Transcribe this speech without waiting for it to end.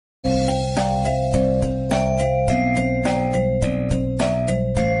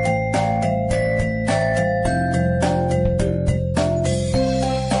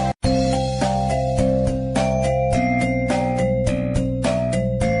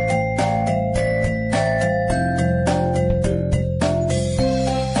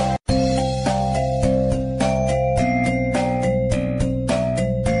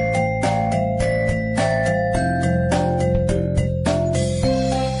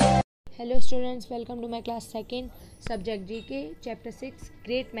Hello students, welcome to my class 2nd subject GK chapter 6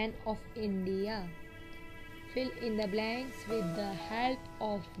 Great Men of India. Fill in the blanks with the help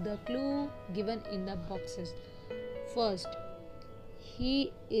of the clue given in the boxes. First,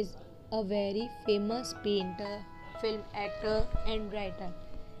 he is a very famous painter, film actor and writer.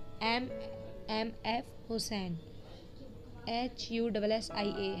 M.F. Hussain,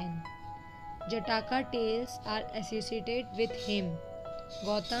 Hussin. Jataka tales are associated with him.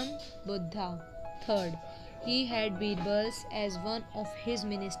 Gautam Buddha. Third, he had Birbals as one of his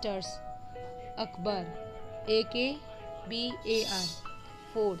ministers. Akbar, A.K. B.A.R.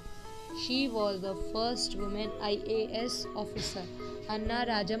 Fourth, she was the first woman IAS officer. Anna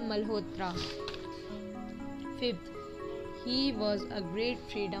Rajam Malhotra. Fifth, he was a great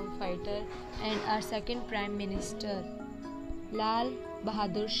freedom fighter and our second Prime Minister. Lal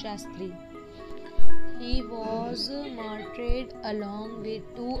Bahadur Shastri. He was martyred along with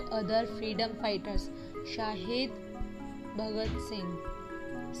two other freedom fighters, Shahid Bhagat Singh.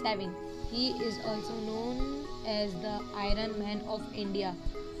 7. He is also known as the Iron Man of India,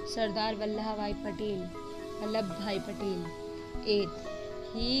 Sardar Vallabhbhai Patel. 8.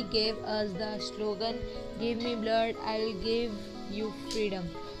 He gave us the slogan, "Give me blood, I'll give you freedom,"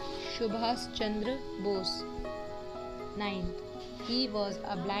 Subhash Chandra Bose. 9. He was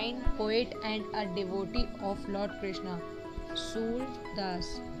a blind poet and a devotee of Lord Krishna, Surdas.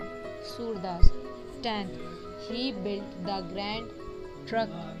 10th, he built the Grand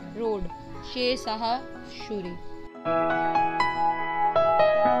Trunk Road, Sher Shah Suri.